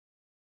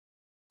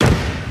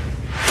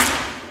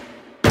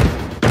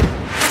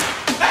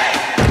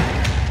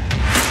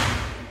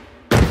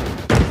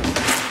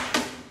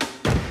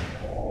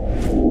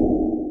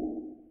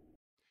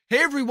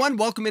Hey everyone,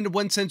 welcome into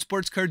 1 Cent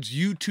Sports Cards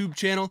YouTube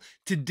channel.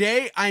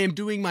 Today I am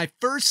doing my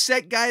first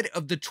set guide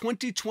of the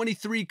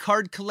 2023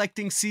 card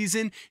collecting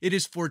season. It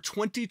is for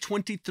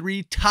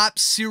 2023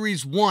 Topps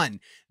Series 1,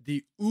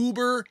 the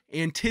uber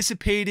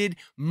anticipated,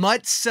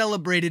 much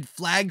celebrated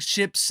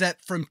flagship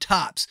set from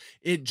Topps.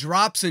 It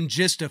drops in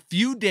just a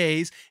few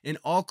days and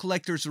all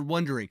collectors are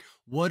wondering,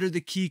 what are the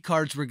key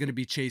cards we're going to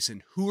be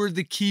chasing? Who are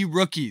the key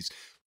rookies?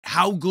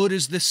 How good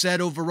is this set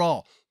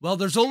overall? Well,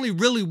 there's only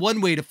really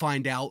one way to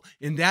find out,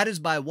 and that is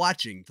by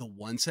watching the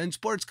 1 Cent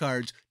Sports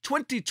Cards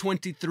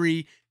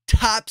 2023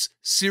 Topps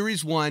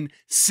Series 1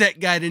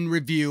 Set Guide and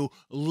Review.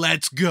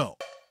 Let's go.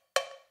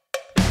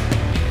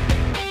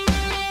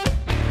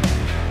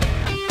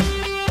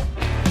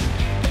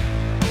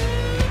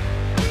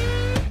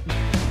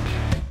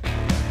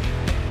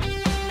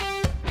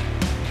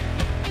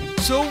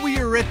 So we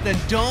are at the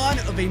dawn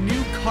of a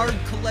new card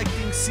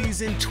collecting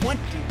season.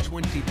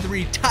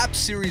 2023 Topps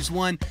Series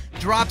 1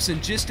 drops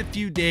in just a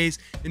few days,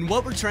 and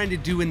what we're trying to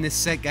do in this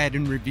set guide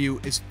and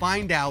review is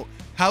find out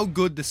how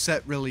good the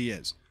set really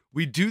is.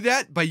 We do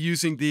that by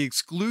using the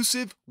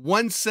exclusive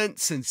 1 Cent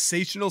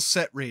Sensational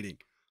Set Rating.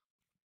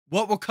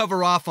 What we'll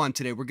cover off on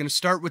today, we're going to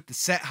start with the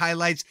set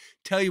highlights,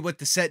 tell you what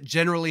the set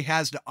generally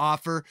has to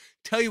offer,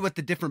 tell you what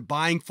the different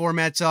buying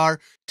formats are,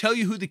 tell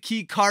you who the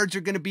key cards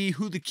are going to be,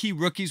 who the key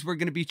rookies we're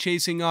going to be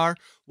chasing are.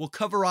 We'll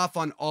cover off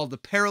on all the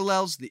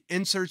parallels, the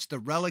inserts, the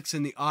relics,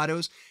 and the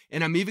autos,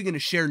 and I'm even going to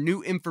share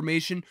new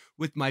information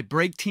with my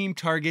break team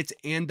targets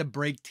and the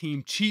break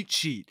team cheat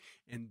sheet.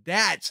 And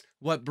that's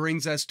what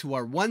brings us to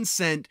our 1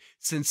 Cent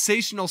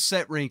Sensational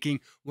Set Ranking,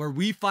 where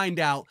we find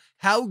out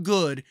how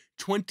good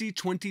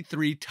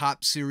 2023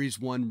 Topps Series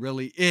 1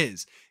 really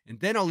is. And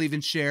then I'll even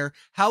share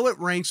how it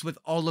ranks with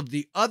all of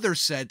the other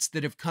sets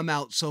that have come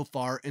out so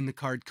far in the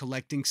card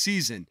collecting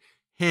season.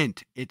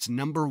 Hint, it's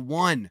number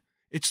 1.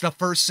 It's the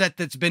first set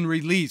that's been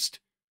released.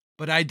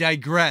 But I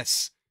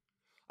digress.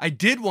 I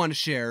did want to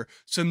share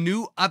some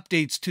new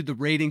updates to the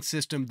rating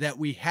system that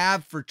we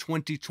have for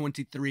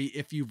 2023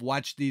 if you've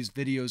watched these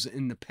videos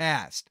in the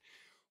past.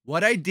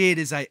 What I did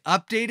is I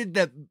updated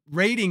the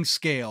rating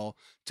scale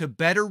to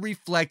better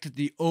reflect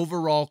the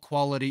overall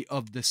quality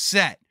of the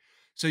set.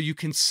 So you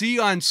can see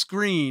on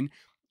screen,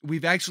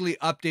 we've actually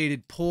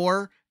updated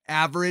poor,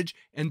 average,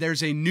 and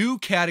there's a new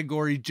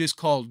category just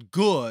called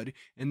good,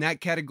 and that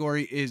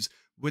category is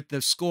with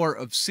the score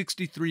of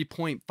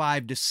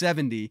 63.5 to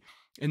 70.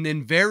 And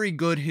then very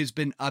good has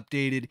been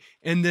updated,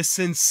 and the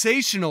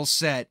sensational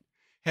set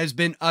has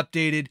been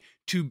updated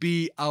to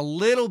be a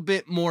little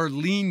bit more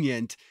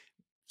lenient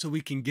so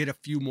we can get a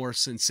few more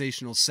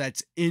sensational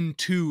sets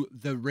into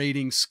the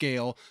rating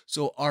scale.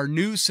 So our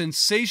new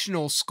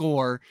sensational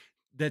score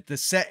that the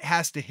set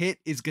has to hit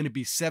is going to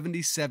be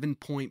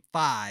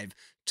 77.5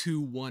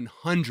 to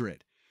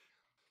 100.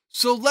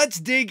 So let's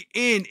dig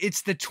in.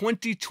 It's the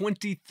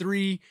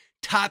 2023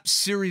 Topps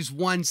Series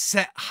 1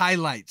 set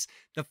highlights.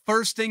 The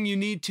first thing you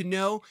need to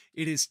know,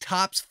 it is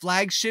Topps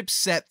flagship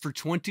set for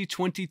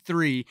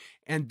 2023,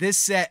 and this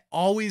set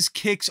always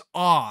kicks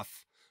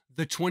off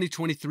the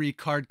 2023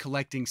 card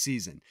collecting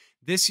season.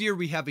 This year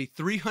we have a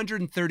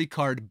 330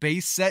 card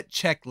base set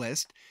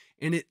checklist,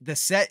 and the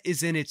set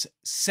is in its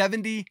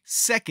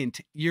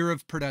 72nd year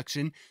of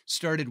production,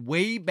 started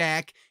way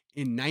back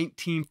in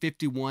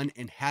 1951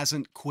 and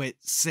hasn't quit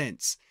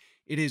since.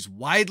 It is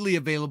widely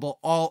available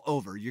all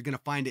over. You're going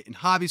to find it in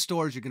hobby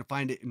stores. You're going to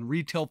find it in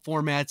retail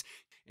formats.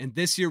 And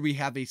this year we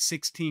have a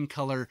 16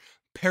 color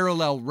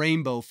parallel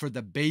rainbow for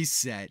the base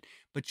set.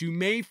 But you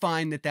may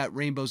find that that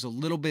rainbow is a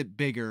little bit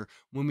bigger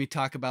when we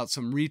talk about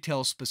some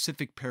retail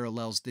specific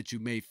parallels that you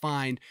may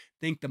find.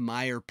 Think the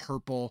Meyer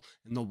purple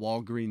and the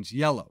Walgreens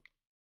yellow.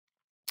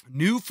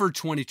 New for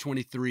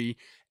 2023,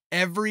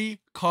 every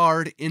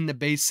card in the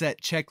base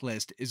set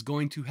checklist is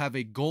going to have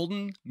a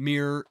golden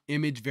mirror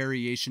image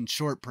variation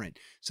short print.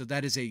 So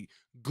that is a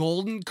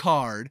golden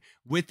card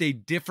with a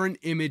different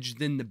image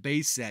than the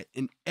base set,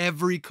 and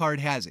every card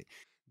has it.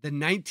 The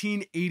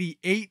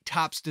 1988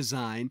 Topps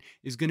design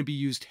is going to be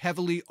used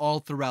heavily all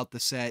throughout the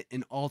set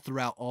and all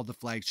throughout all the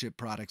flagship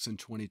products in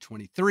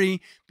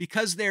 2023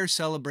 because they're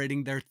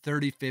celebrating their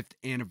 35th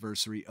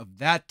anniversary of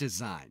that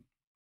design.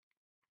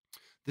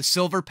 The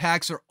silver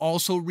packs are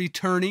also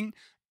returning.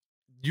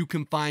 You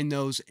can find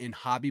those in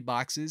hobby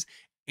boxes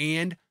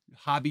and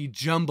hobby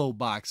jumbo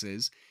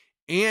boxes.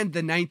 And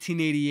the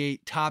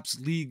 1988 Topps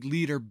League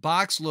Leader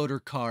box loader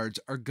cards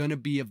are going to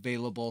be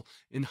available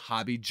in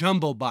hobby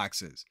jumbo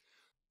boxes.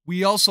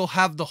 We also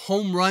have the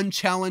Home Run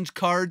Challenge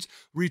cards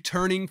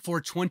returning for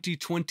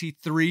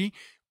 2023.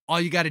 All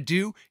you got to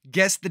do,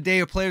 guess the day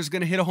a player is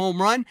going to hit a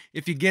home run.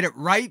 If you get it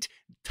right,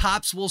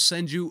 Topps will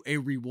send you a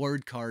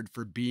reward card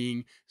for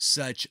being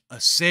such a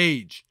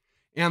sage.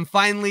 And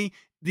finally,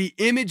 the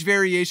image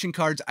variation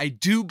cards, I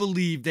do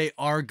believe they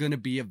are going to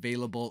be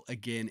available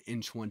again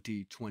in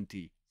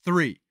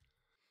 2023.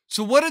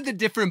 So what are the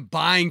different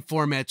buying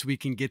formats we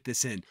can get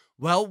this in?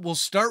 Well, we'll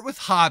start with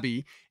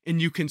hobby,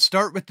 and you can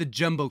start with the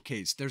jumbo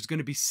case. There's going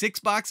to be 6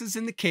 boxes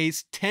in the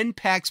case, 10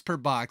 packs per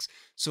box,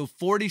 so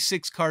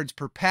 46 cards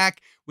per pack,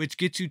 which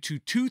gets you to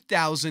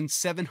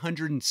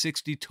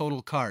 2,760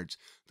 total cards.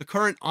 The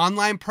current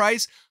online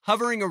price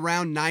hovering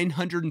around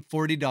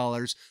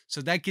 $940,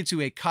 so that gets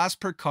you a cost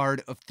per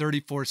card of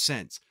 34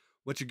 cents.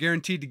 What you're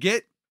guaranteed to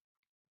get?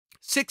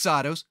 6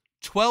 autos,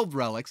 12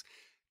 relics,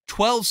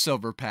 12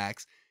 silver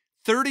packs,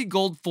 30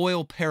 gold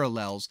foil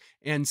parallels,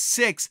 and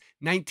 6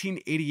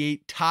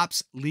 1988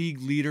 Topps League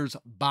Leaders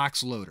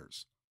box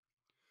loaders.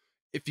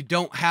 If you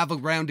don't have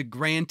around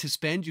 $1,000 to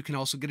spend, you can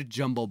also get a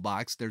jumbo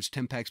box. There's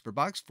 10 packs per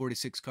box,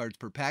 46 cards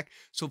per pack,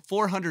 so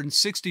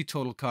 460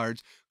 total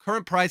cards.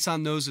 Current price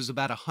on those is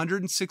about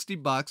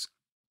 $160,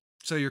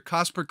 so your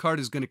cost per card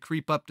is going to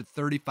creep up to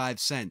 35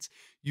 cents.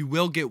 You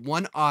will get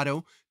 1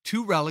 auto,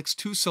 2 relics,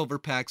 2 silver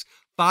packs,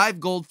 5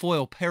 gold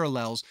foil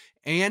parallels,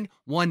 and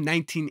 1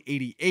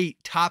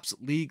 1988 Topps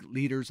League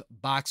Leaders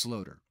box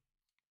loader.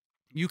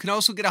 You can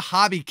also get a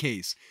hobby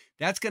case.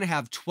 That's going to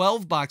have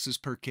 12 boxes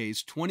per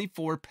case,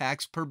 24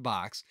 packs per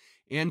box,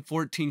 and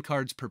 14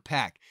 cards per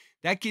pack.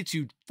 That gets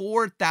you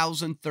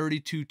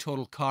 4,032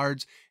 total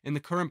cards, and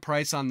the current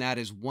price on that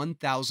is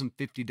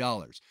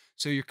 $1,050.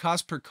 So your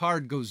cost per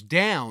card goes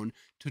down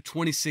to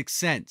 26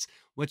 cents.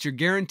 What you're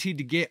guaranteed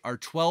to get are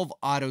 12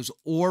 autos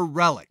or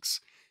relics.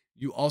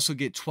 You also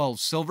get 12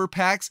 silver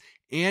packs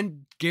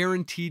and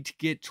guaranteed to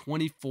get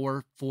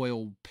 24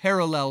 foil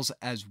parallels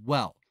as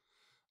well.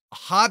 A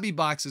hobby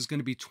box is going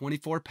to be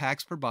 24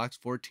 packs per box,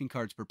 14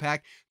 cards per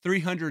pack,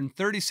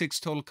 336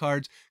 total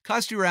cards,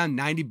 cost you around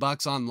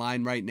 $90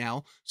 online right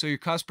now. So your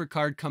cost per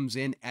card comes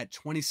in at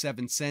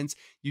 27 cents.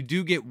 You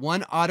do get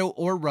 1 auto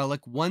or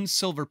relic, 1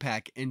 silver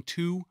pack, and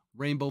 2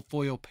 rainbow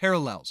foil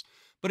parallels.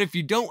 But if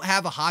you don't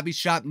have a hobby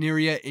shop near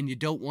you and you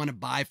don't want to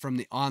buy from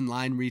the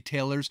online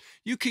retailers,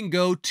 you can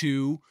go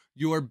to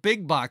your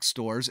big box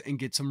stores and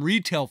get some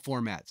retail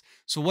formats.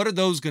 So what are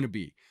those going to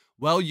be?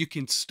 Well, you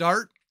can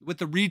start with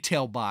the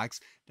retail box.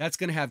 That's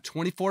going to have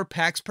 24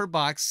 packs per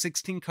box,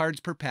 16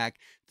 cards per pack,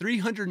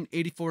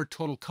 384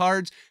 total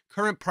cards.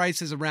 Current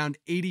price is around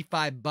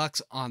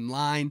 $85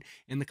 online,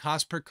 and the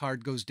cost per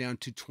card goes down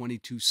to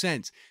 22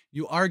 cents.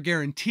 You are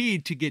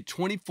guaranteed to get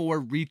 24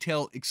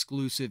 retail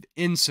exclusive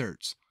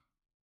inserts.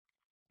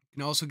 You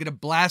can also get a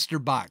blaster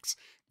box,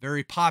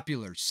 very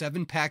popular,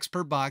 7 packs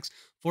per box,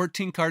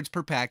 14 cards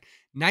per pack,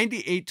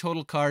 98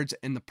 total cards,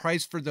 and the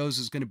price for those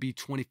is going to be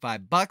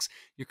 $25.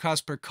 Your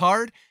cost per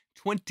card,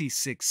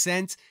 26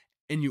 cents,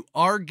 and you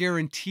are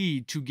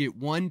guaranteed to get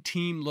 1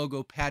 team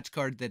logo patch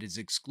card that is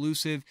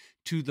exclusive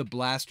to the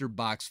blaster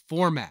box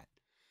format.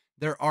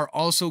 There are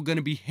also going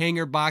to be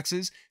hanger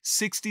boxes,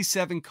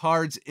 67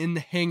 cards in the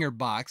hanger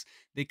box.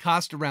 They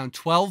cost around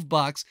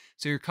 $12,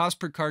 so your cost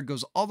per card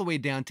goes all the way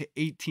down to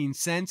 18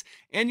 cents,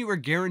 and you are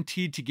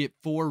guaranteed to get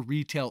 4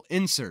 retail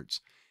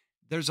inserts.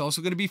 There's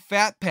also going to be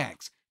fat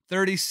packs,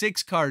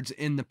 36 cards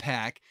in the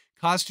pack,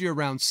 cost you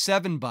around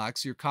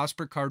 $7. Your cost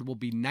per card will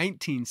be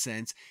 19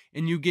 cents,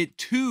 and you get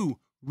 2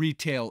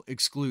 retail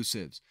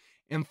exclusives.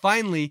 And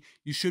finally,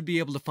 you should be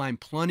able to find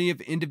plenty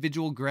of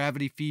individual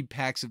gravity feed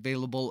packs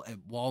available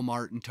at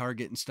Walmart and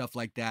Target and stuff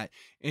like that.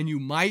 And you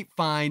might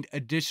find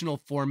additional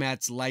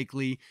formats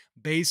likely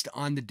based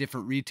on the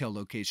different retail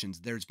locations.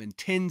 There's been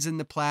tins in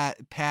the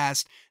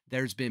past.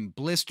 There's been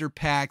blister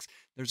packs.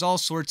 There's all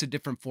sorts of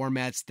different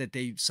formats that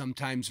they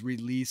sometimes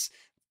release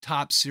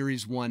Topps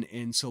Series 1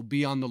 in, so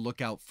be on the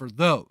lookout for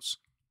those.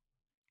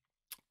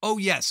 Oh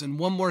yes, and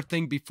one more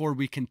thing before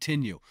we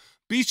continue.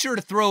 Be sure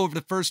to throw over the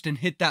first and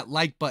hit that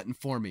like button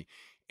for me.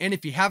 And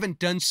if you haven't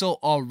done so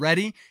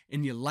already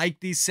and you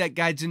like these set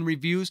guides and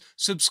reviews,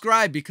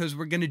 subscribe because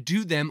we're going to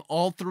do them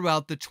all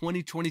throughout the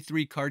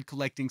 2023 card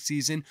collecting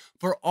season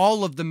for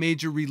all of the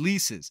major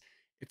releases.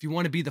 If you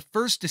want to be the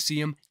first to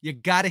see them, you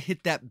got to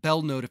hit that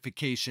bell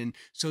notification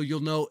so you'll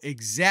know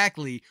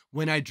exactly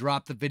when I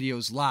drop the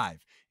videos live.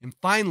 And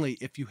finally,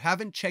 if you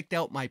haven't checked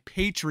out my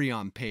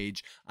Patreon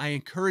page, I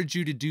encourage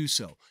you to do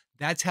so.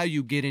 That's how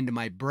you get into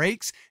my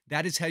breaks.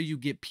 That is how you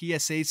get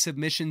PSA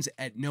submissions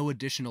at no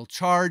additional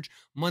charge,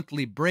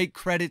 monthly break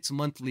credits,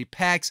 monthly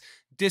packs,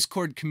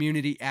 Discord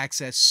community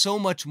access, so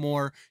much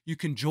more. You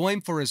can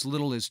join for as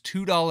little as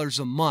 $2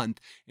 a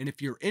month. And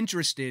if you're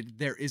interested,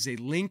 there is a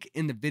link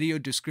in the video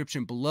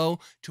description below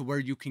to where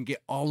you can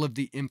get all of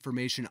the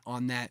information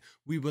on that.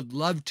 We would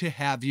love to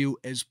have you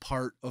as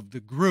part of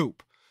the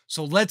group.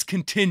 So let's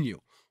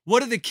continue.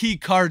 What are the key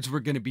cards we're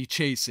going to be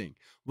chasing?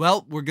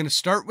 Well, we're going to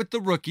start with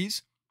the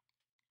rookies.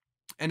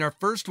 And our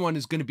first one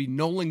is going to be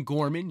Nolan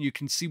Gorman. You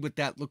can see what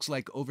that looks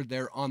like over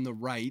there on the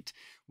right.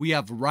 We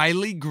have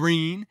Riley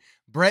Green,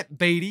 Brett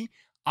Beatty,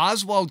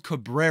 Oswald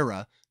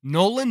Cabrera,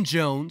 Nolan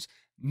Jones,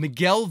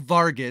 Miguel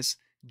Vargas,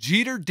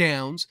 Jeter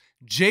Downs,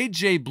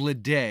 J.J.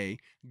 Bleday,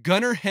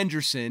 Gunnar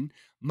Henderson,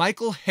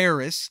 Michael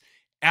Harris,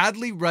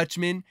 Adley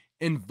Rutschman,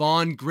 and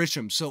Vaughn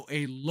Grisham. So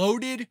a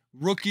loaded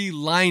rookie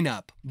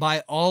lineup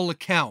by all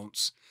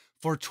accounts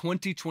for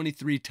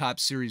 2023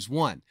 Topps Series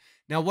 1.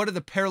 Now, what are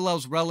the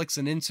parallels, relics,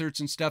 and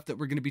inserts and stuff that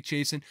we're going to be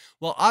chasing?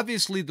 Well,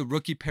 obviously, the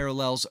rookie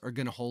parallels are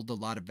going to hold a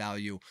lot of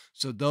value,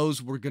 so those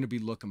we're going to be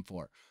looking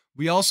for.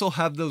 We also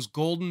have those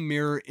golden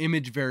mirror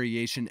image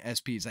variation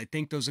SPs. I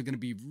think those are going to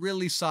be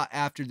really sought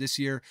after this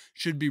year.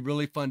 Should be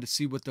really fun to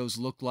see what those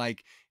look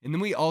like. And then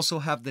we also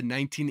have the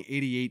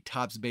 1988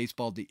 Topps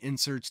Baseball, the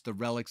inserts, the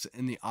relics,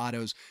 and the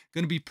autos.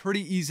 Going to be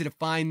pretty easy to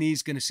find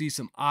these. Going to see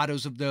some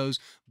autos of those,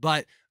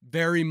 but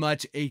very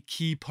much a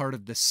key part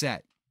of the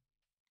set.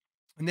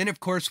 And then,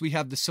 of course, we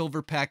have the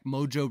Silver Pack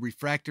Mojo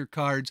refractor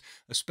cards,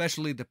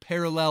 especially the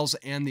parallels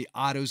and the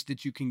autos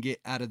that you can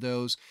get out of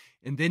those.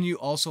 And then you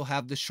also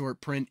have the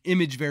short print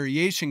image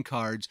variation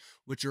cards,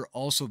 which are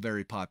also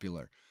very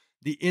popular.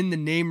 The In the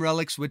Name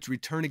relics, which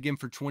return again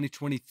for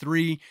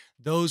 2023.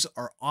 Those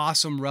are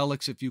awesome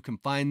relics if you can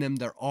find them.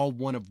 They're all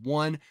one of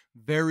one.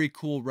 Very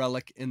cool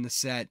relic in the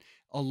set,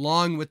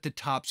 along with the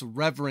Topps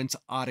Reverence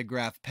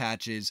autograph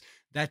patches.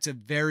 That's a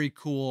very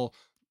cool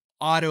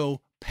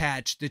auto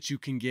patch that you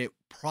can get.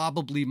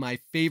 Probably my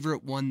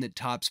favorite one that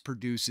Topps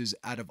produces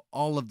out of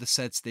all of the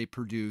sets they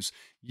produce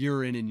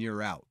year in and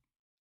year out.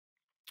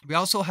 We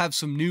also have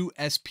some new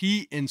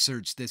SP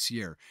inserts this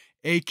year,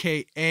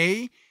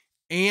 aka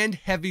and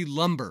heavy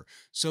lumber.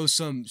 So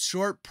some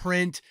short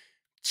print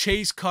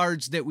chase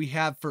cards that we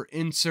have for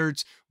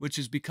inserts, which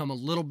has become a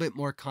little bit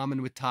more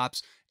common with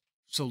Topps.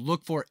 So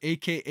look for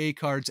AKA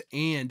cards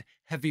and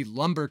heavy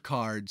lumber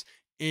cards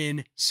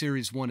in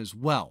Series 1 as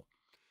well.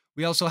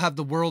 We also have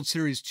the World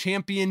Series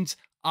champions,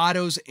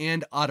 autos,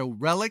 and auto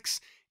relics,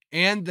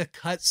 and the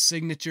cut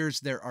signatures.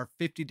 There are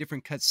 50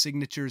 different cut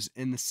signatures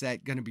in the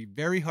set. Going to be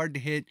very hard to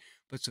hit,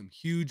 but some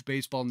huge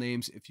baseball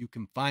names if you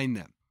can find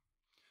them.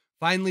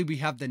 Finally, we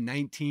have the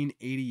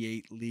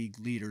 1988 League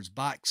Leaders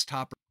box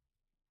topper.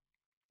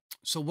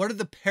 So what are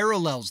the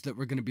parallels that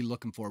we're going to be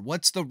looking for?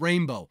 What's the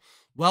rainbow?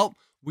 Well,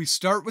 we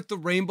start with the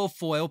rainbow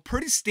foil,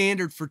 pretty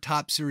standard for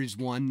Topps Series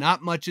 1.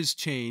 Not much has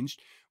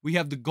changed. We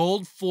have the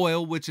gold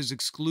foil, which is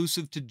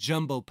exclusive to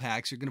jumbo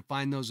packs. You're going to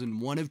find those in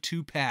 1 of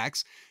 2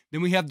 packs. Then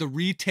we have the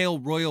retail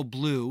royal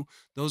blue.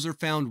 Those are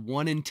found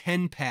 1 in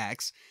 10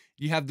 packs.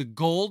 You have the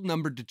gold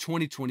numbered to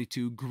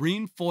 2022,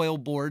 green foil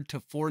board to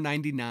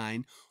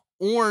 $4.99,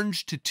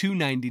 orange to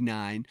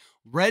 $2.99,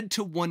 red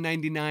to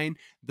 $1.99,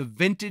 the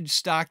vintage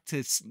stock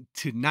to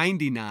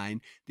 $99,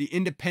 the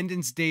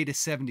Independence Day to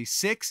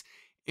 $76,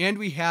 and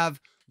we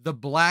have the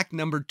black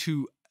numbered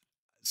to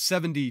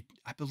 70,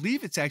 I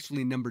believe it's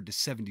actually numbered to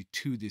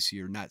 72 this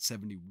year, not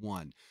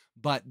 71,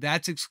 but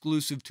that's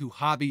exclusive to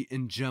hobby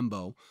and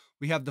jumbo.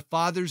 We have the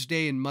Father's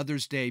Day and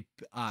Mother's Day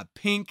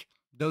pink.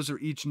 Those are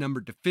each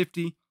numbered to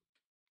 50.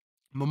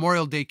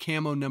 Memorial Day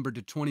camo numbered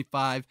to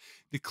 25.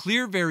 The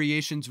clear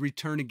variations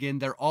return again.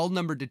 They're all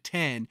numbered to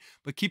 10,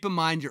 but keep in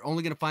mind you're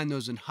only going to find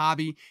those in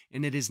hobby,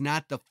 and it is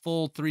not the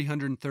full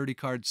 330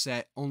 card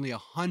set. Only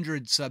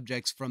 100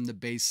 subjects from the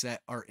base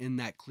set are in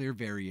that clear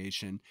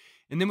variation.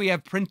 And then we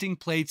have printing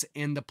plates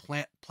and the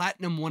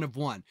platinum 1 of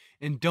 1.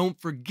 And don't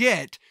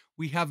forget,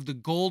 we have the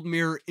gold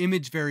mirror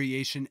image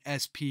variation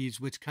SPs,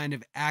 which kind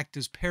of act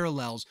as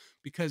parallels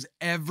because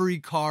every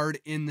card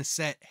in the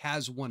set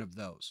has one of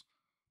those.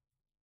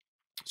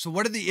 So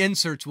what are the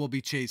inserts we'll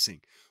be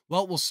chasing?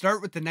 Well, we'll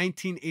start with the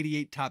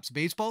 1988 Topps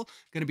Baseball.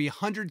 Going to be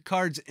 100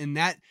 cards in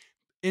that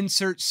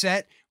insert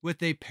set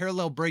with a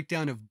parallel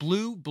breakdown of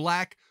blue,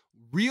 black,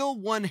 Real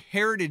One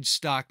Heritage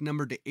stock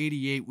numbered to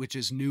 88, which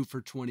is new for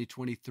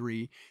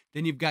 2023.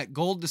 Then you've got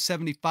gold to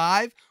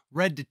 75,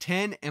 red to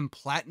 10, and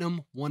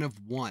platinum 1 of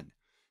 1.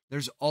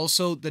 There's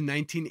also the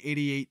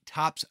 1988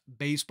 Topps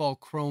Baseball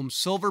Chrome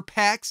Silver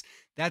Packs.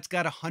 That's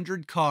got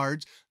 100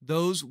 cards.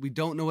 Those, we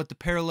don't know what the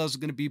parallels are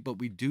going to be, but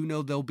we do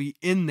know they'll be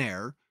in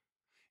there.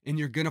 And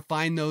you're going to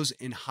find those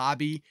in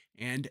hobby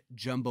and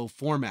jumbo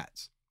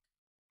formats.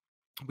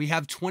 We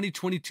have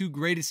 2022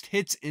 Greatest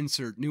Hits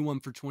insert, new one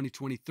for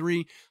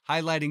 2023,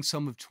 highlighting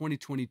some of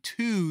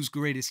 2022's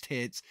greatest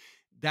hits.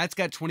 That's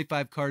got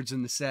 25 cards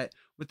in the set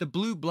with the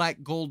blue,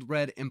 black, gold,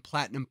 red, and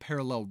platinum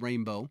parallel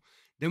rainbow.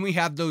 Then we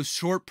have those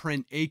short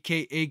print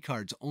AKA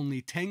cards,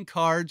 only 10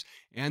 cards,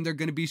 and they're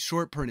going to be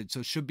short printed,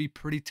 so it should be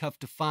pretty tough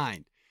to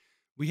find.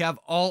 We have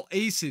all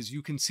aces.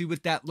 You can see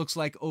what that looks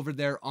like over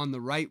there on the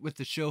right with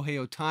the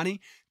Shohei Ohtani.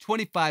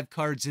 25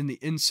 cards in the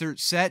insert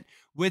set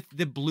with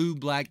the blue,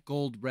 black,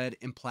 gold, red,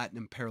 and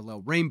platinum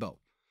parallel rainbow.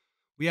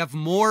 We have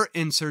more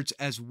inserts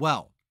as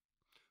well.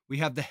 We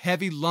have the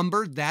heavy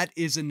lumber. That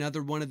is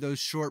another one of those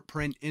short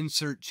print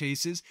insert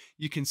chases.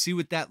 You can see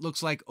what that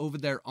looks like over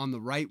there on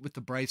the right with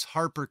the Bryce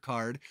Harper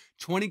card.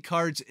 20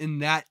 cards in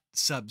that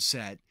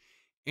subset.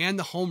 And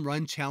the home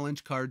run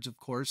challenge cards, of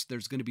course.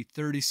 There's going to be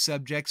 30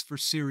 subjects for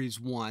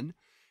Series 1.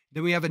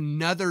 Then we have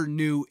another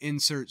new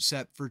insert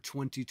set for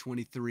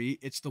 2023.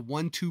 It's the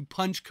 1-2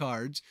 punch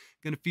cards.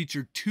 Going to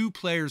feature 2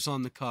 players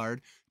on the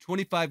card.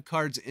 25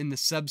 cards in the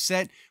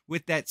subset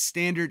with that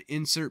standard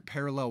insert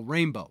parallel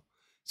rainbow.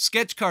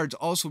 Sketch cards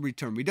also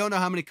return. We don't know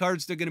how many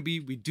cards they're going to be.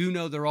 We do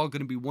know they're all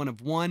going to be 1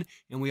 of 1.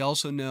 And we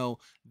also know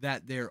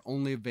that they're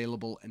only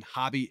available in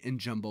hobby and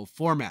jumbo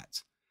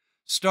formats.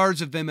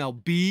 Stars of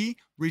MLB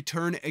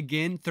return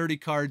again, 30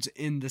 cards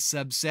in the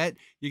subset.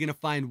 You're going to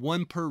find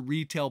one per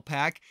retail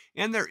pack,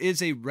 and there is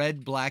a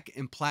red, black,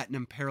 and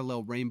platinum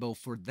parallel rainbow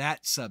for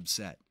that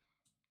subset.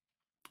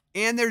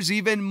 And there's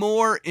even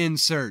more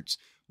inserts.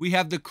 We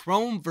have the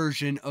Chrome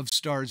version of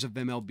Stars of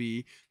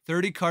MLB,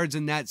 30 cards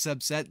in that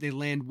subset. They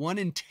land 1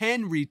 in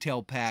 10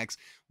 retail packs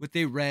with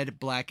a red,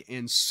 black,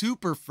 and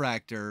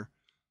superfractor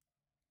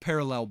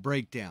parallel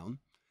breakdown.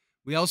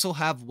 We also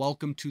have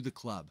Welcome to the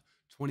Club,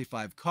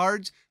 25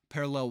 cards,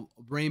 parallel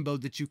rainbow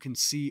that you can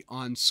see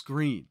on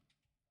screen.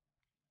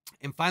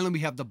 And finally, we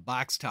have the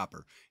box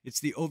topper. It's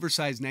the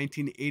oversized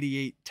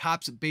 1988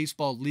 Topps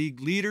Baseball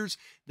League Leaders.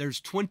 There's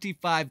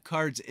 25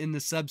 cards in the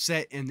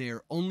subset, and they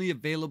are only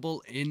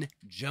available in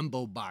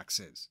jumbo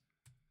boxes.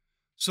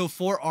 So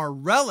for our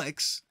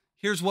relics,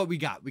 here's what we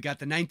got. We got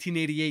the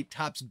 1988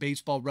 Topps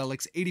Baseball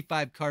Relics,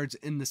 85 cards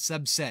in the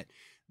subset.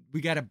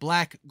 We got a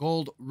black,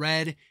 gold,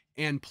 red,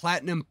 and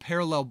platinum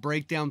parallel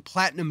breakdown.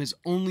 Platinum is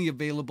only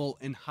available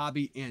in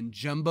hobby and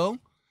jumbo.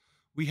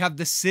 We have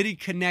the City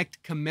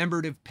Connect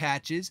commemorative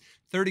patches,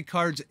 30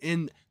 cards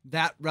in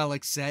that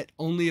relic set,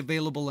 only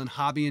available in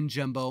hobby and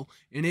jumbo,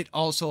 and it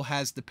also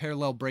has the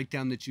parallel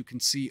breakdown that you can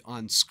see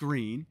on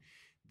screen.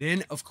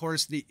 Then, of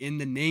course, in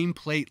the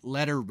nameplate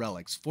letter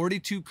relics,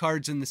 42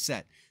 cards in the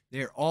set.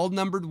 They're all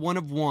numbered 1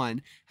 of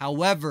 1.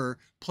 However,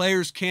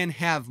 players can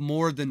have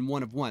more than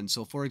 1 of 1.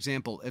 So, for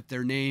example, if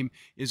their name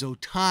is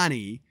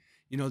Otani,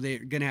 you know,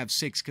 they're going to have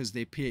 6 because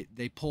they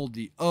pulled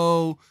the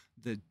O,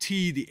 the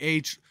T, the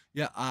H,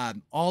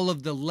 all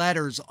of the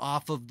letters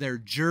off of their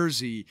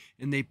jersey,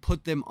 and they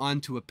put them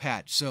onto a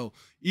patch. So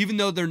even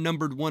though they're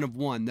numbered 1 of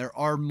 1, there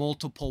are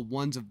multiple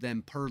ones of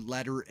them per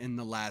letter in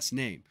the last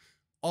name.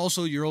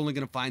 Also, you're only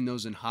going to find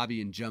those in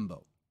hobby and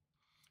jumbo.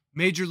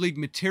 Major League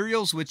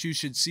materials, which you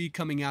should see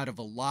coming out of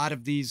a lot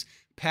of these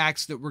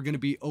packs that we're going to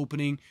be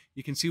opening.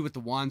 You can see what the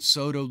Juan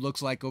Soto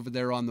looks like over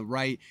there on the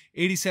right.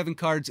 87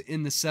 cards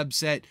in the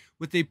subset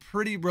with a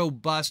pretty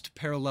robust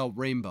parallel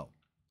rainbow.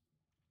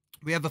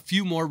 We have a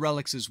few more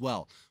relics as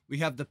well. We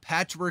have the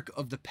Patchwork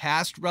of the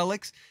Past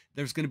relics.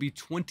 There's going to be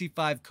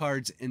 25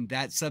 cards in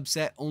that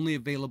subset, only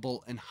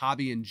available in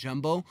hobby and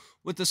jumbo,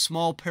 with a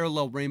small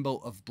parallel rainbow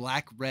of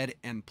black, red,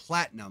 and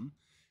platinum.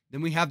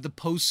 Then we have the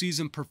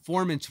Postseason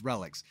Performance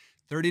relics.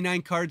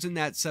 39 cards in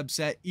that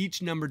subset,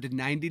 each numbered to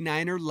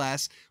 99 or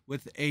less,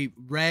 with a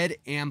red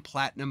and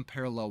platinum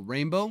parallel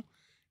rainbow.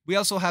 We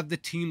also have the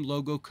team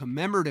logo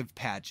commemorative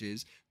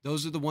patches.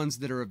 Those are the ones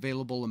that are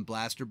available in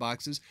blaster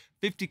boxes.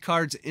 50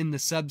 cards in the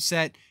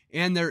subset,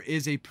 and there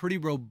is a pretty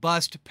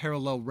robust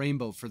parallel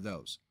rainbow for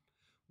those.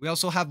 We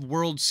also have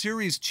World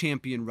Series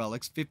champion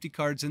relics, 50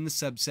 cards in the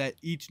subset,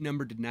 each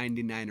numbered to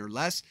 99 or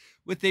less,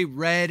 with a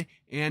red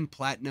and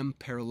platinum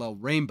parallel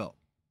rainbow.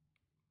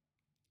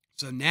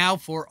 So now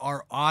for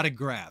our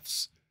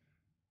autographs.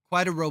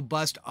 Quite a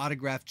robust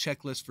autograph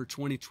checklist for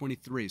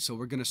 2023. So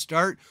we're going to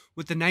start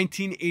with the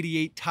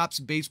 1988 Topps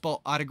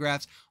Baseball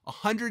autographs,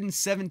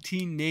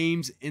 117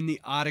 names in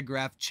the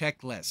autograph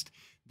checklist.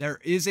 There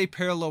is a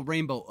parallel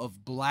rainbow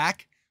of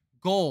black,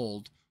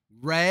 gold,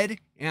 red,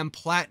 and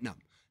platinum.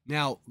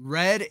 Now,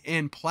 red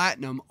and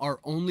platinum are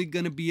only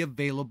going to be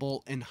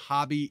available in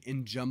hobby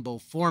and jumbo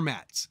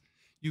formats.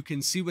 You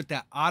can see what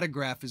that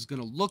autograph is going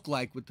to look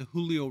like with the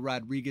Julio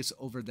Rodriguez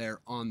over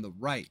there on the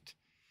right.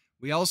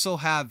 We also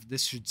have,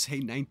 this should say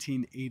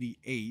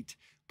 1988,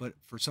 but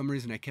for some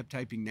reason I kept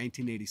typing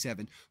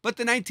 1987. But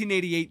the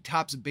 1988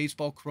 Topps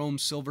Baseball Chrome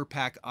Silver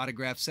Pack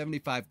autograph,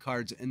 75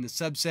 cards in the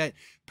subset.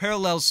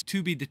 Parallels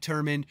to be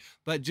determined,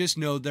 but just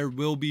know there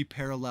will be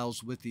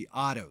parallels with the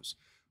autos.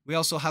 We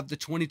also have the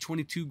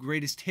 2022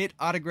 Greatest Hit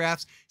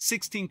autographs,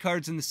 16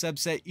 cards in the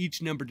subset,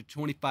 each numbered to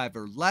 25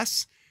 or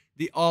less.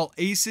 The All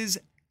Aces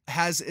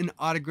has an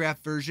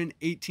autograph version,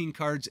 18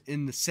 cards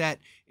in the set,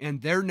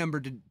 and they're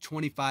numbered to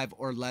 25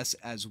 or less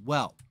as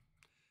well.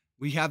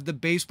 We have the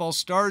Baseball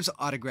Stars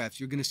autographs.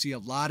 You're going to see a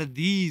lot of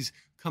these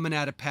coming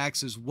out of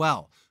packs as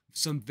well.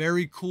 Some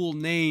very cool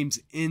names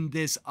in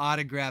this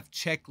autograph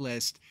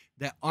checklist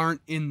that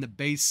aren't in the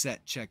base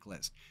set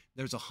checklist.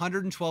 There's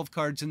 112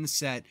 cards in the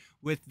set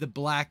with the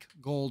black,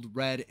 gold,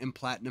 red, and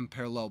platinum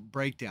parallel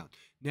breakdown.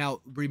 Now,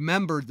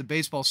 remember, the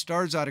Baseball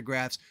Stars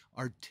autographs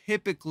are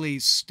typically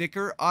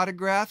sticker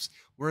autographs,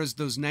 whereas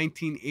those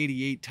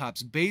 1988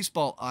 Topps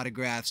Baseball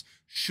autographs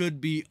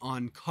should be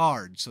on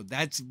card. So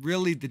that's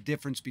really the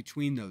difference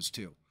between those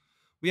two.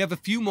 We have a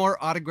few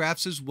more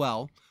autographs as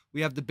well.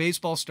 We have the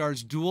Baseball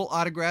Stars dual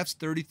autographs,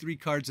 33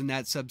 cards in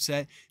that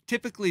subset.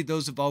 Typically,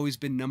 those have always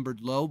been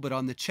numbered low, but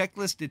on the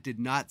checklist, it did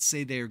not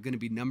say they are going to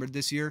be numbered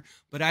this year,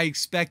 but I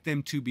expect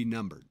them to be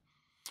numbered.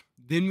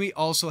 Then we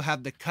also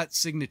have the cut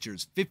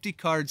signatures, 50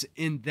 cards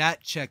in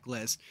that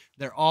checklist.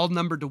 They're all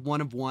numbered to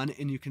 1 of 1,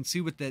 and you can see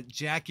what that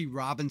Jackie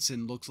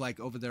Robinson looks like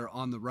over there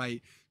on the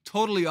right.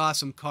 Totally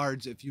awesome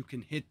cards if you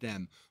can hit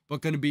them, but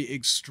going to be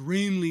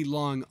extremely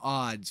long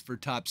odds for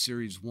Topps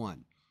Series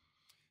 1.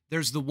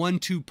 There's the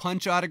 1-2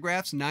 punch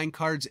autographs, 9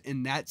 cards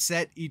in that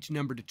set, each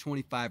numbered to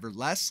 25 or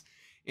less.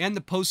 And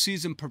the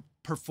postseason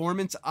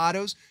performance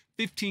autos,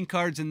 15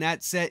 cards in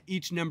that set,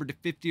 each numbered to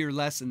 50 or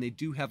less, and they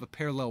do have a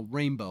parallel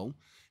rainbow.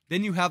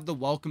 Then you have the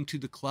Welcome to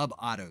the Club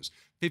autos,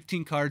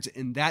 15 cards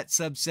in that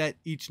subset,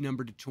 each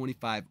numbered to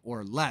 25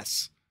 or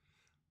less.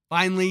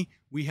 Finally,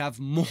 we have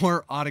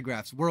more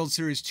autographs. World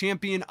Series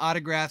champion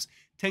autographs,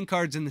 10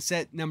 cards in the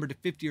set, numbered to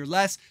 50 or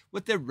less,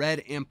 with the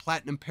red and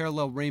platinum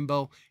parallel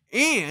rainbow.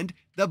 And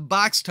the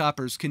box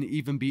toppers can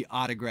even be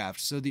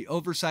autographed. So the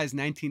oversized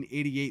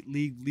 1988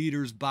 League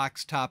Leaders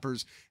box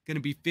toppers going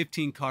to be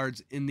 15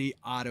 cards in the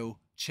auto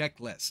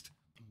checklist.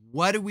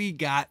 What do we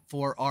got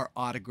for our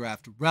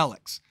autographed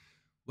relics?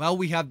 Well,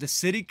 we have the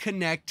City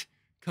Connect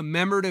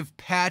commemorative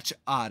patch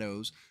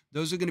autos.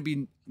 Those are going to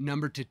be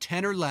numbered to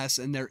 10 or less,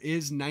 and there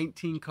is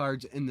 19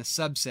 cards in the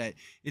subset.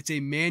 It's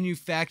a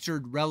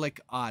manufactured relic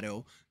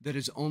auto that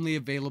is only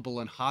available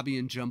in hobby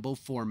and jumbo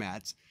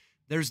formats.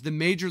 There's the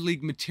Major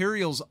League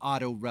Materials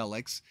auto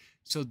relics.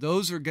 So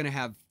those are going to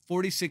have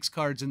 46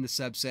 cards in the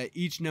subset,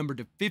 each numbered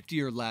to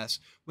 50 or less,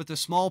 with a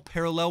small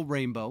parallel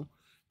rainbow.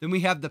 Then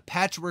we have the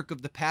Patchwork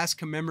of the Past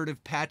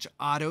commemorative patch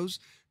autos.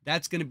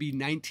 That's going to be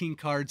 19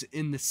 cards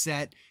in the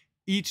set,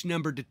 each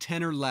numbered to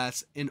 10 or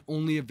less, and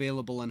only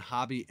available in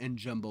hobby and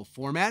jumbo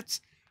formats.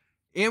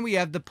 And we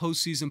have the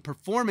Postseason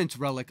Performance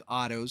Relic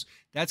autos.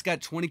 That's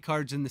got 20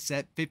 cards in the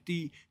set,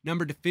 50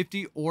 numbered to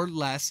 50 or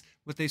less,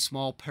 with a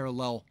small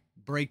parallel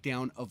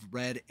breakdown of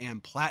red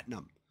and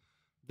platinum.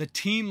 The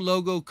Team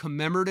Logo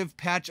commemorative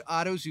patch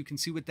autos, you can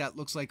see what that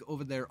looks like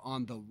over there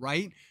on the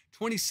right.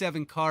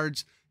 27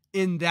 cards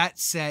in that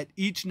set,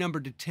 each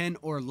numbered to 10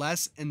 or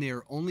less, and they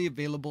are only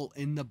available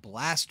in the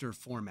blaster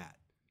format.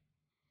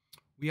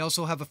 We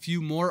also have a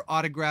few more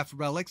autographed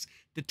relics.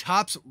 The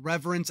Topps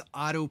Reverence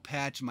Auto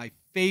Patch, my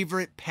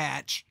favorite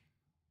patch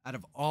out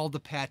of all the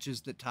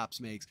patches that Topps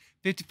makes.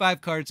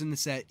 55 cards in the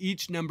set,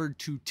 each numbered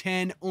to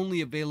 10,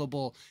 only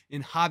available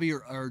in hobby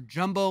or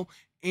jumbo,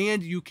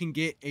 and you can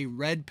get a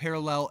red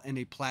parallel and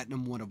a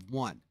platinum 1 of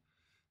 1.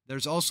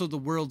 There's also the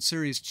World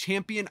Series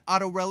Champion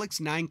Auto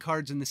Relics, 9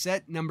 cards in the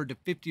set, numbered to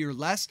 50 or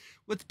less,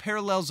 with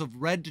parallels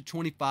of red to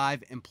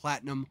 25 and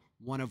platinum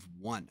 1 of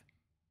 1.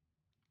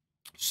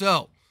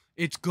 So,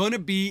 it's going to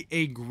be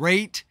a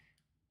great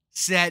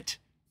set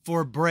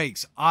for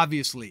breaks.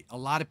 Obviously, a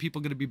lot of people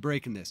are going to be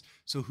breaking this.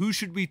 So who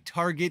should we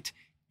target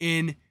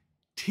in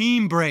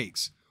team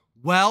breaks?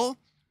 Well,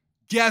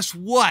 guess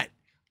what?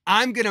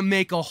 I'm going to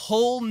make a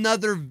whole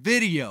nother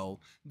video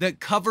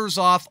that covers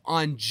off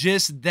on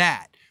just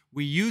that.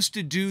 We used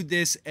to do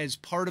this as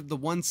part of the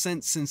 1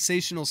 cent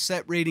sensational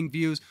set rating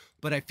views,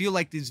 but I feel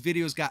like these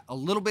videos got a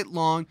little bit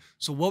long.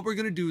 So what we're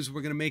going to do is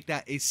we're going to make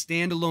that a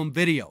standalone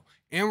video,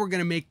 and we're going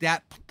to make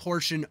that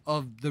portion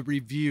of the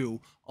review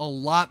a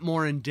lot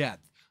more in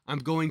depth. I'm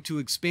going to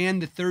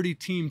expand the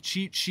 30-team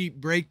cheat sheet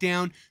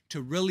breakdown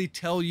to really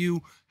tell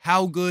you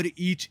how good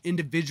each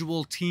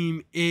individual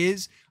team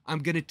is. I'm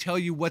going to tell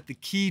you what the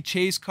key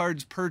chase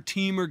cards per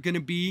team are going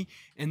to be,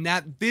 and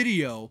that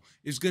video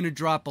is going to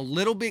drop a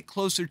little bit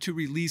closer to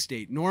release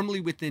date, normally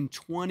within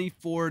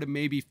 24 to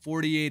maybe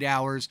 48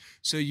 hours,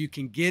 so you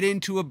can get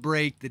into a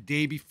break the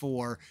day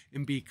before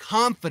and be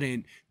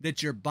confident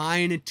that you're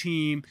buying a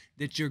team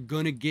that you're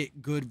going to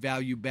get good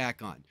value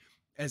back on.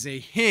 As a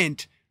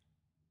hint,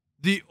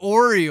 the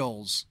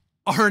Orioles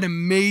are an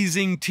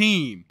amazing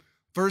team.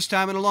 First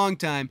time in a long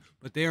time,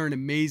 but they are an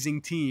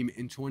amazing team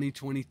in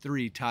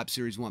 2023 Topps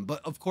Series 1. But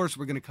of course,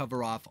 we're going to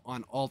cover off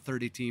on all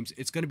 30 teams.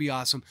 It's going to be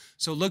awesome.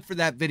 So look for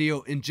that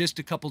video in just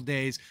a couple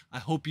days. I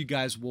hope you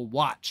guys will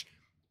watch.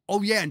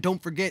 Oh yeah, and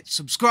don't forget,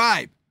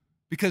 subscribe,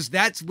 because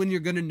that's when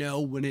you're going to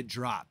know when it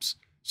drops.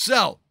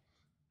 So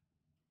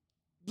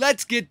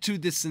let's get to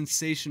the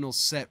sensational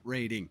set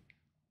rating.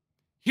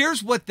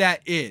 Here's what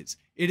that is.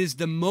 It is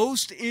the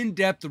most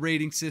in-depth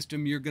rating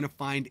system you're going to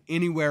find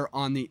anywhere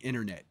on the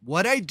internet.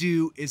 What I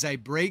do is I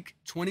break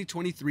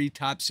 2023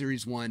 Topps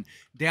Series 1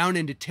 down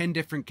into 10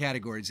 different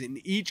categories,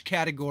 and each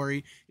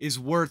category is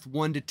worth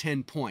 1 to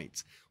 10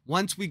 points.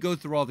 Once we go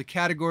through all the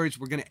categories,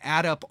 we're going to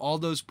add up all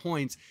those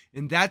points,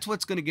 and that's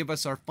what's going to give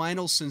us our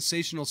final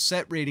sensational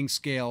set rating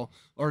scale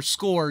or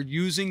score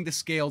using the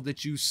scale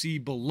that you see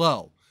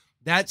below.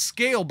 That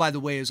scale, by the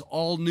way, is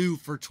all new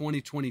for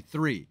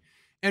 2023.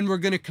 And we're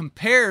going to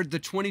compare the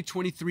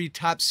 2023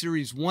 Topps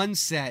Series 1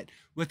 set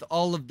with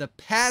all of the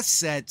past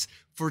sets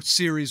for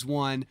Series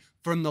 1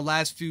 from the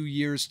last few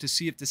years to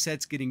see if the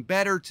set's getting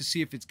better, to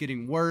see if it's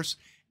getting worse.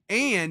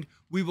 And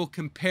we will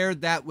compare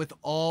that with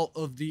all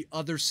of the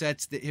other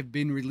sets that have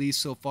been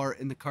released so far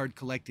in the card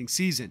collecting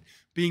season.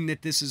 Being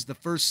that this is the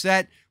first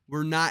set,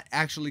 we're not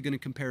actually going to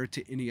compare it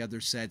to any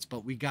other sets,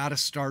 but we got to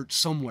start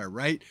somewhere,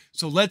 right?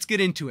 So let's get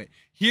into it.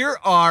 Here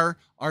are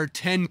our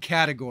 10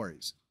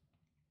 categories.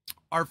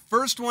 Our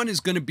first one is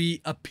going to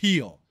be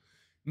appeal.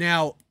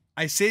 Now,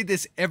 I say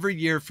this every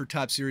year for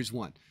Topps Series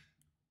 1.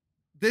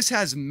 This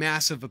has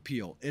massive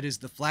appeal. It is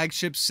the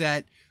flagship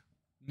set.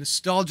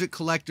 Nostalgic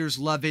collectors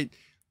love it.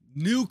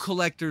 New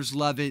collectors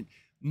love it.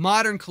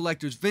 Modern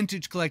collectors,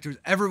 vintage collectors,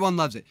 everyone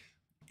loves it.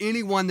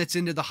 Anyone that's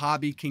into the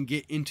hobby can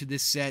get into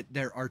this set.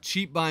 There are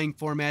cheap buying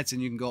formats,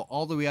 and you can go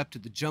all the way up to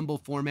the jumbo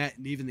format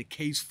and even the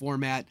case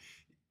format.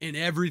 and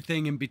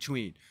everything in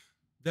between.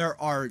 There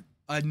are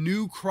a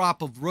new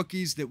crop of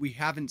rookies that we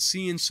haven't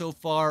seen so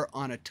far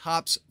on a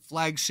Topps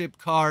flagship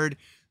card.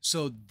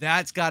 So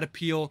that's got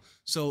appeal.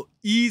 So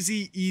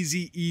easy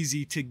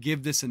to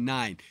give this a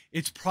 9.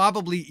 It's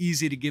probably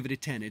easy to give it a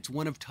 10. It's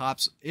one of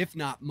Topps, if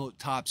not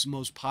Topps,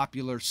 most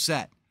popular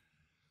set.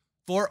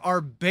 For our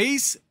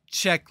base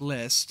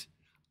checklist,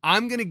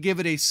 I'm going to give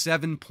it a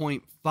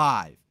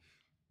 7.5.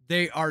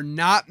 They are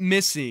not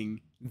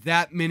missing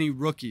that many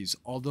rookies,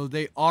 although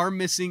they are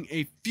missing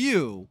a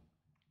few.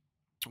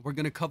 We're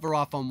going to cover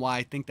off on why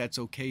I think that's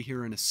okay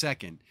here in a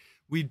second.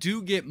 We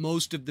do get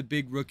most of the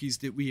big rookies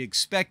that we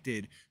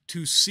expected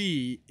to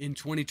see in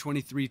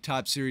 2023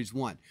 Topps Series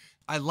 1.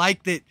 I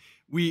like that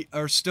we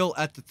are still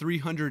at the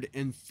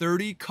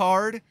 330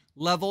 card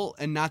level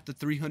and not the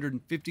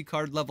 350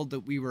 card level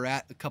that we were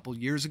at a couple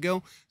years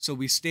ago. So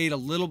we stayed a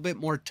little bit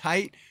more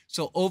tight.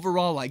 So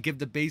overall, I give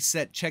the base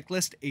set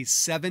checklist a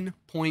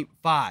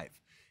 7.5.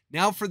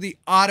 Now for the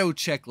auto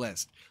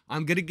checklist,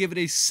 I'm going to give it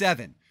a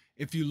 7.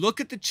 If you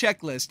look at the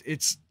checklist,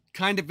 it's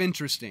kind of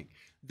interesting.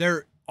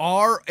 There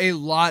are a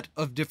lot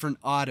of different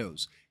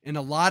autos, and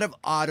a lot of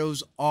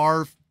autos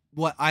are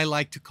what I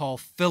like to call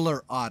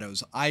filler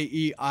autos,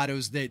 i.e.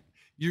 autos that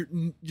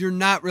you're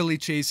not really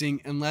chasing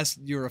unless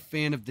you're a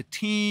fan of the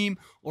team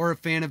or a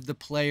fan of the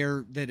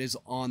player that is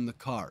on the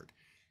card.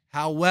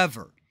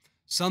 However,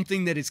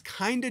 something that is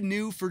kind of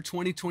new for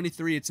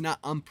 2023, it's not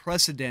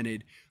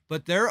unprecedented,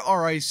 but there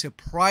are a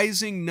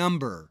surprising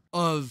number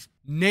of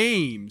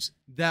names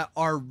that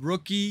are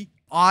rookie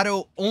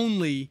auto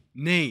only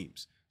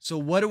names. So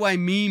what do I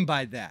mean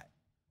by that?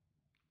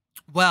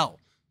 Well,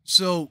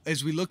 so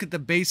as we look at the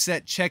base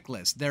set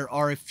checklist, there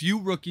are a few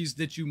rookies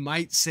that you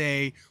might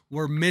say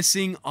were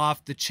missing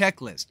off the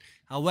checklist.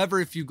 However,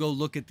 if you go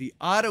look at the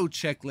auto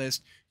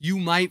checklist, you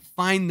might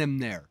find them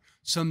there.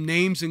 Some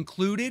names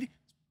included,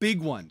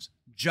 big ones: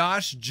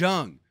 Josh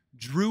Jung,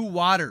 Drew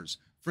Waters,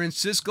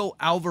 Francisco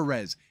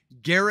Alvarez,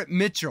 Garrett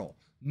Mitchell,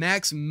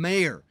 Max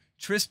Mayer,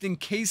 Tristan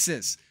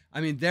Casas.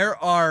 I mean, there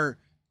are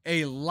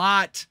a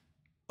lot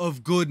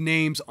of good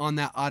names on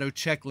that auto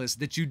checklist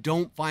that you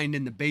don't find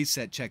in the base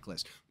set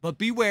checklist. But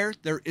beware,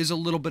 there is a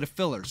little bit of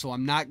filler, so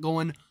I'm not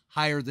going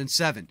higher than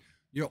 7.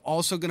 You're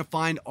also going to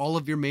find all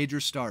of your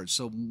major stars.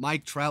 So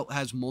Mike Trout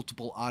has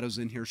multiple autos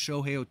in here.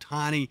 Shohei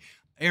Ohtani,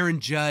 Aaron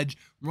Judge,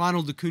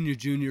 Ronald Acuna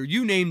Jr.,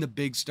 you name the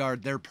big star,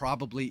 they're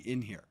probably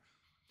in here.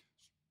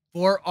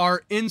 For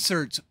our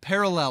inserts,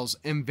 parallels,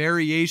 and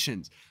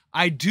variations,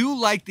 I do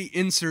like the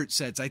insert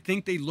sets. I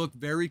think they look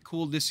very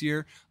cool this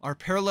year. Our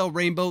parallel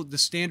rainbow, the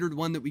standard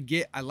one that we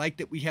get, I like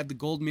that we have the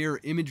gold mirror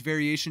image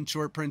variation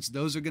short prints.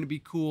 Those are going to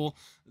be cool.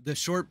 The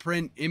short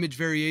print image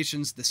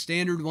variations, the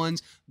standard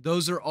ones,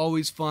 those are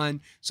always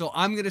fun. So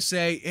I'm going to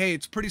say, hey,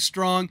 it's pretty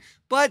strong,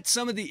 but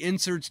some of the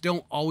inserts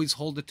don't always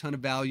hold a ton of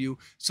value.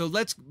 So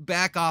let's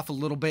back off a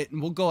little bit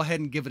and we'll go ahead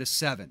and give it a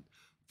 7.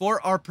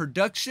 For our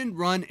production,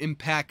 run, and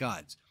pack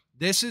odds,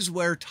 this is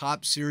where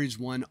Topps Series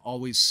 1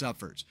 always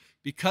suffers.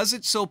 Because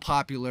it's so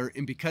popular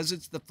and because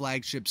it's the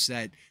flagship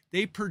set,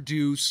 they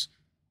produce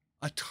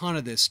a ton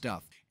of this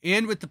stuff.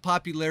 And with the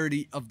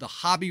popularity of the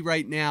hobby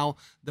right now,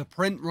 the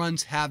print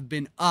runs have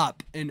been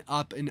up and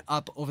up and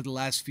up over the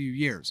last few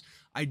years.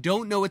 I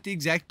don't know what the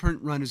exact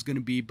print run is going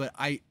to be, but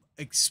I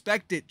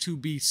expect it to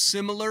be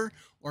similar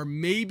or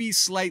maybe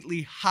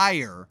slightly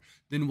higher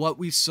than what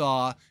we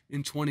saw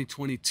in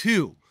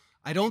 2022.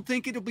 I don't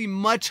think it'll be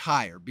much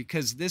higher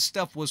because this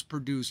stuff was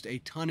produced a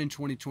ton in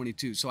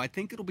 2022. So I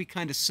think it'll be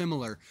kind of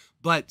similar,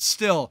 but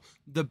still,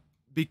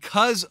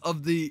 because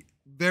of the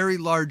very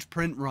large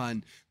print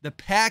run, the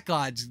pack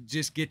odds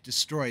just get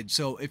destroyed.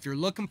 So if you're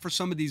looking for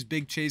some of these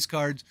big chase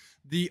cards,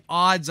 the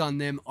odds on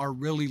them are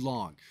really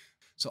long.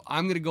 So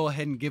I'm going to go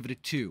ahead and give it a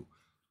 2.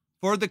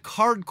 For the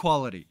card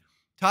quality,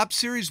 Topps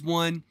Series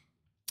 1,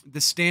 the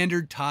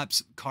standard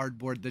Topps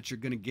cardboard that you're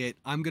going to get,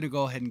 I'm going to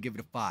go ahead and give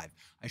it a 5.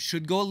 I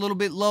should go a little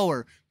bit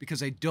lower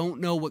because I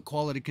don't know what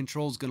quality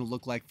control is going to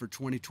look like for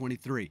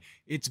 2023.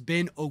 It's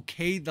been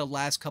okay the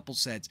last couple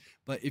sets,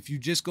 but if you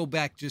just go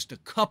back just a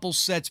couple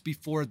sets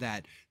before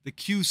that, the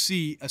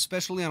QC,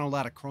 especially on a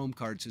lot of chrome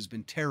cards, has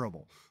been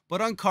terrible.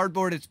 But on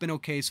cardboard, it's been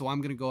okay, so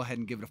I'm going to go ahead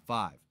and give it a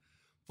 5.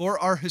 For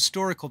our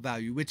historical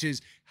value, which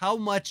is how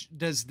much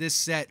does this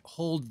set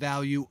hold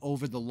value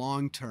over the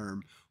long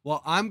term,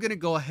 well, I'm going to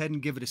go ahead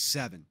and give it a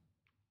 7.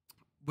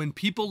 When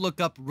people look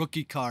up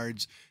rookie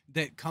cards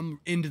that come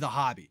into the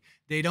hobby,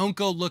 they don't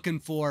go looking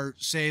for,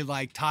 say,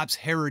 like Topps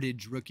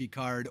Heritage rookie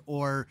card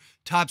or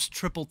Topps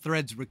Triple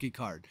Threads rookie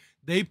card.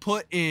 They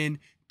put in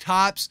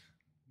Topps,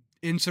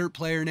 insert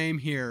player name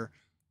here,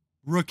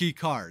 rookie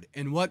card.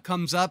 And what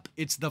comes up?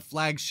 It's the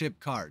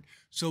flagship card.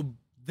 So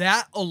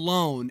that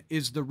alone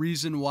is the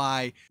reason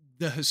why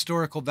the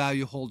historical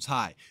value holds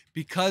high,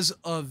 because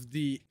of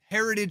the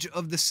heritage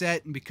of the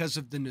set and because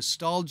of the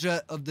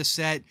nostalgia of the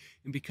set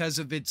and because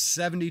of its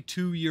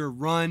 72-year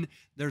run.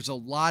 There's a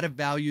lot of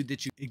value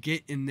that you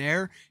get in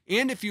there.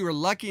 And if you were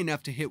lucky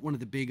enough to hit one of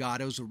the big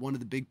autos or one of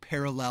the big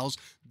parallels,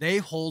 they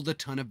hold a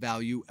ton of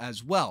value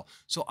as well.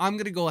 So I'm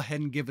going to go ahead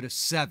and give it a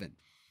 7.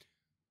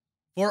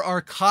 For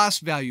our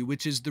cost value,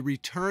 which is the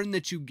return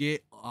that you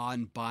get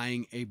on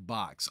buying a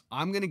box,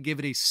 I'm going to give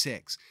it a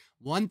 6.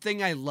 One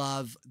thing I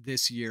love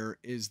this year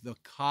is the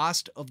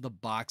cost of the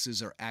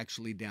boxes are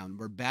actually down.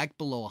 We're back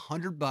below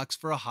 $100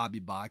 for a hobby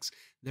box.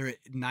 They're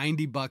at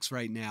 $90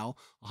 right now,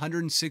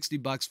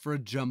 $160 for a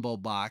jumbo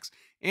box,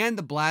 and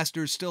the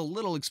blaster is still a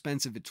little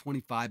expensive at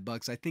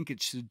 $25. I think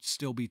it should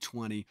still be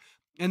 20.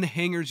 And the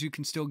hangers you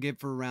can still get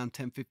for around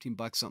 10,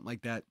 $15, something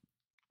like that.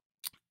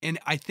 And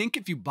I think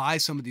if you buy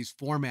some of these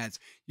formats,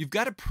 you've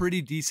got a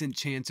pretty decent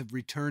chance of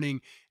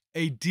returning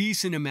a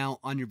decent amount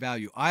on your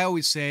value. I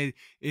always say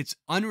it's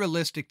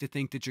unrealistic to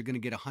think that you're going to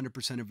get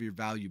 100% of your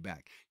value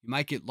back. You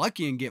might get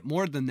lucky and get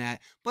more than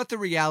that, but the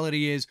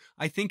reality is,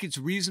 I think it's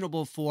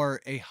reasonable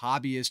for a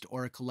hobbyist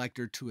or a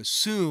collector to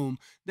assume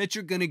that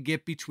you're going to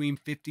get between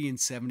 50 and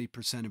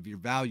 70% of your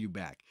value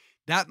back.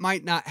 That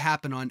might not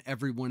happen on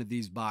every one of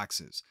these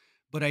boxes.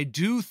 But I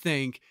do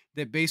think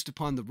that based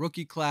upon the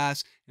rookie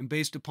class and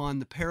based upon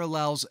the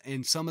parallels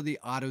and some of the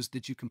autos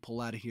that you can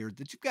pull out of here,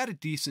 that you've got a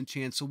decent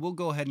chance. So we'll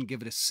go ahead and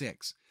give it a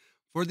 6.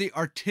 For the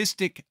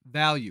artistic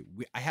value,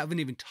 I haven't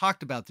even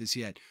talked about this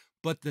yet,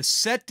 but the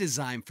set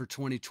design for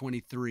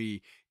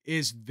 2023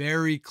 is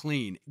very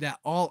clean. That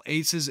all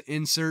aces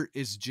insert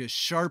is just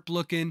sharp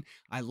looking.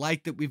 I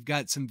like that we've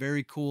got some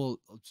very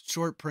cool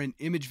short print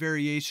image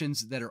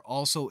variations that are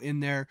also in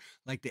there,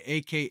 like the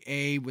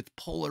AKA with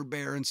polar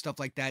bear and stuff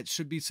like that.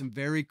 Should be some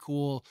very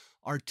cool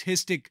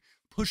artistic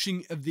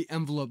pushing of the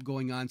envelope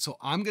going on. So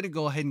I'm going to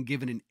go ahead and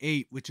give it an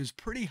 8, which is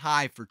pretty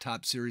high for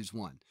Top Series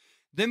 1.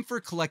 Then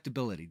for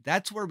collectability,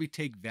 that's where we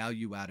take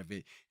value out of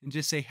it and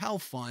just say, how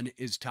fun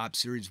is Top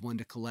Series 1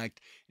 to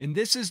collect? And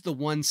this is the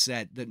one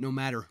set that no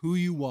matter who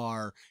you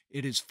are,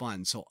 it is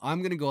fun. So I'm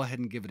going to go ahead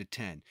and give it a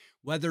 10.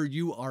 Whether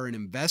you are an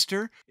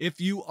investor,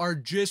 if you are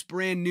just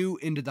brand new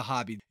into the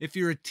hobby, if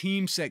you're a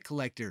team set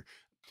collector,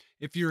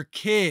 if you're a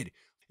kid,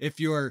 if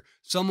you're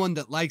someone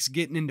that likes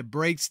getting into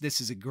breaks,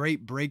 this is a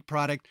great break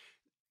product.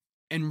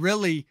 And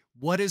really,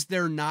 what is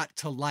there not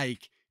to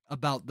like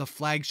about the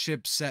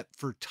flagship set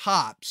for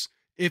Topps?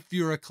 If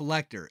you're a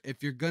collector,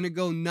 if you're going to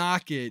go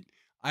knock it,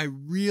 I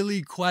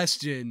really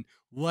question,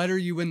 what are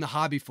you in the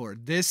hobby for?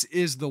 This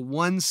is the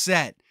one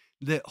set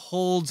that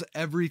holds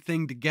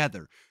everything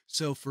together.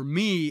 So for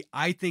me,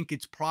 I think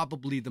it's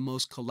probably the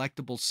most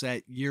collectible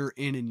set year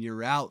in and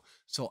year out.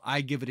 So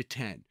I give it a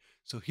 10.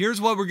 So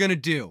here's what we're going to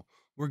do.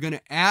 We're going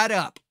to add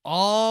up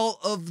all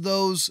of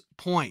those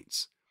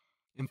points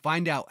and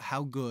find out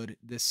how good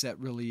this set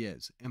really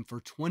is. And for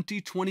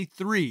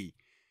 2023,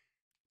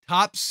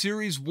 Top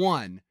Series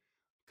 1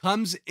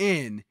 comes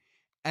in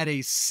at a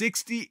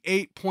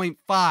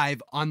 68.5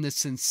 on the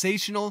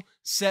sensational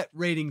set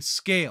rating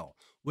scale,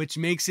 which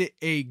makes it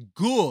a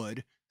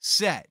good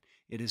set.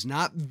 It is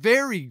not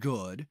very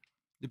good,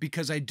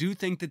 because I do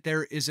think that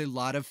there is a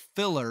lot of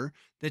filler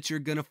that you're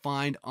going to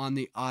find on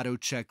the auto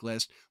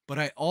checklist, but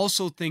I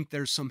also think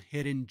there's some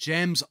hidden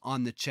gems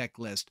on the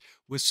checklist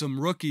with some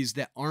rookies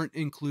that aren't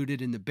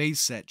included in the base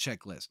set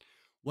checklist.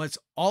 What's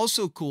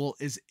also cool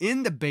is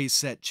in the base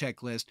set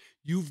checklist,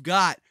 you've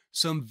got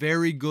some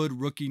very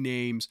good rookie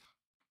names,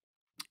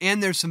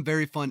 and there's some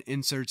very fun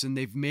inserts, and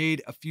they've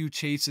made a few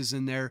chases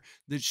in there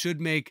that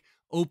should make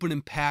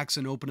opening packs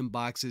and opening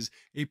boxes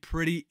a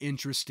pretty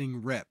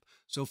interesting rip.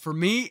 So for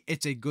me,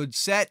 it's a good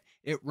set.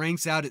 It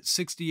ranks out at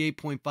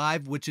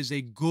 68.5, which is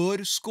a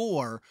good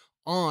score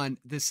on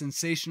the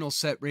sensational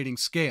set rating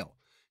scale.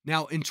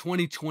 Now in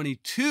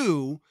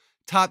 2022,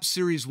 Top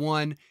Series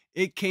 1,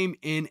 it came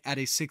in at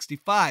a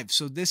 65.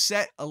 So this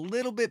set a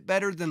little bit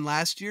better than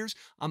last year's.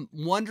 I'm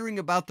wondering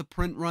about the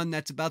print run.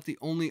 That's about the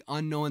only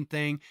unknown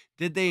thing.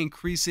 Did they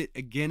increase it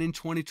again in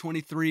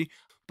 2023?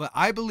 But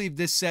I believe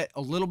this set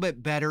a little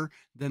bit better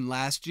than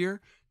last year.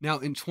 Now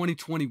in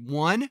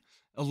 2021,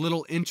 a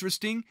little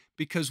interesting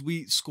because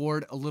we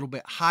scored a little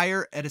bit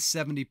higher at a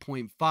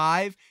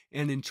 70.5.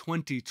 And in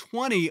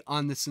 2020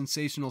 on the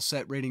sensational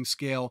set rating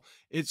scale,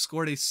 it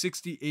scored a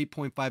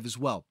 68.5 as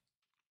well.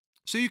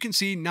 So you can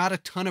see not a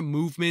ton of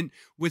movement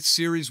with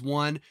Series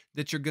 1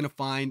 that you're going to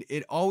find.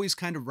 It always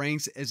kind of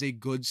ranks as a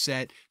good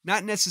set,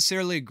 not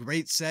necessarily a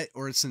great set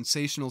or a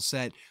sensational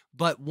set,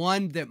 but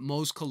one that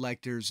most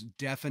collectors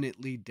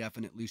definitely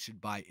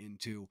should buy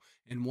into,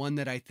 and one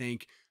that I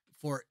think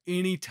for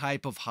any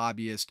type of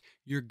hobbyist,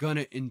 you're going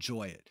to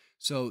enjoy it.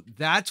 So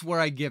that's where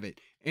I give it.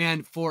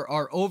 And for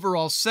our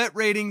overall set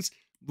ratings,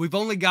 we've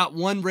only got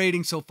one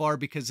rating so far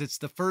because it's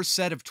the first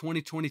set of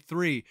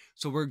 2023.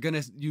 So we're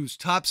going to use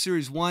Top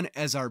Series 1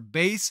 as our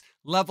base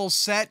level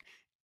set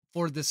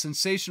for the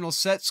sensational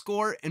set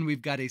score. And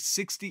we've got a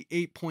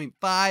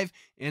 68.5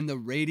 and the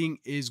rating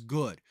is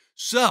good.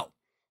 So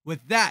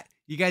with that,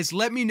 you guys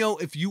let me know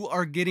if you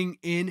are getting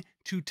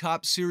into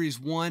Top Series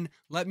 1.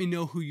 Let me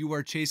know who you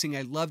are chasing.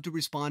 I love to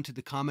respond to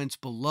the comments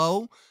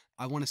below.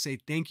 I want to say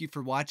thank you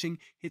for watching.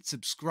 Hit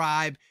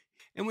subscribe.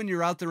 And when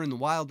you're out there in the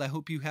wild, I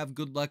hope you have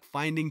good luck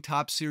finding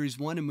Top Series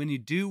 1. And when you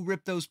do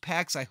rip those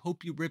packs, I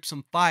hope you rip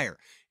some fire.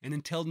 And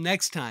until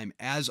next time,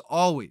 as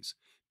always,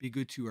 be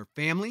good to your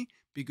family,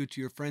 be good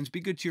to your friends, be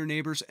good to your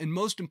neighbors, and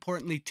most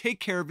importantly, take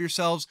care of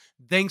yourselves.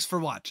 Thanks for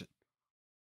watching.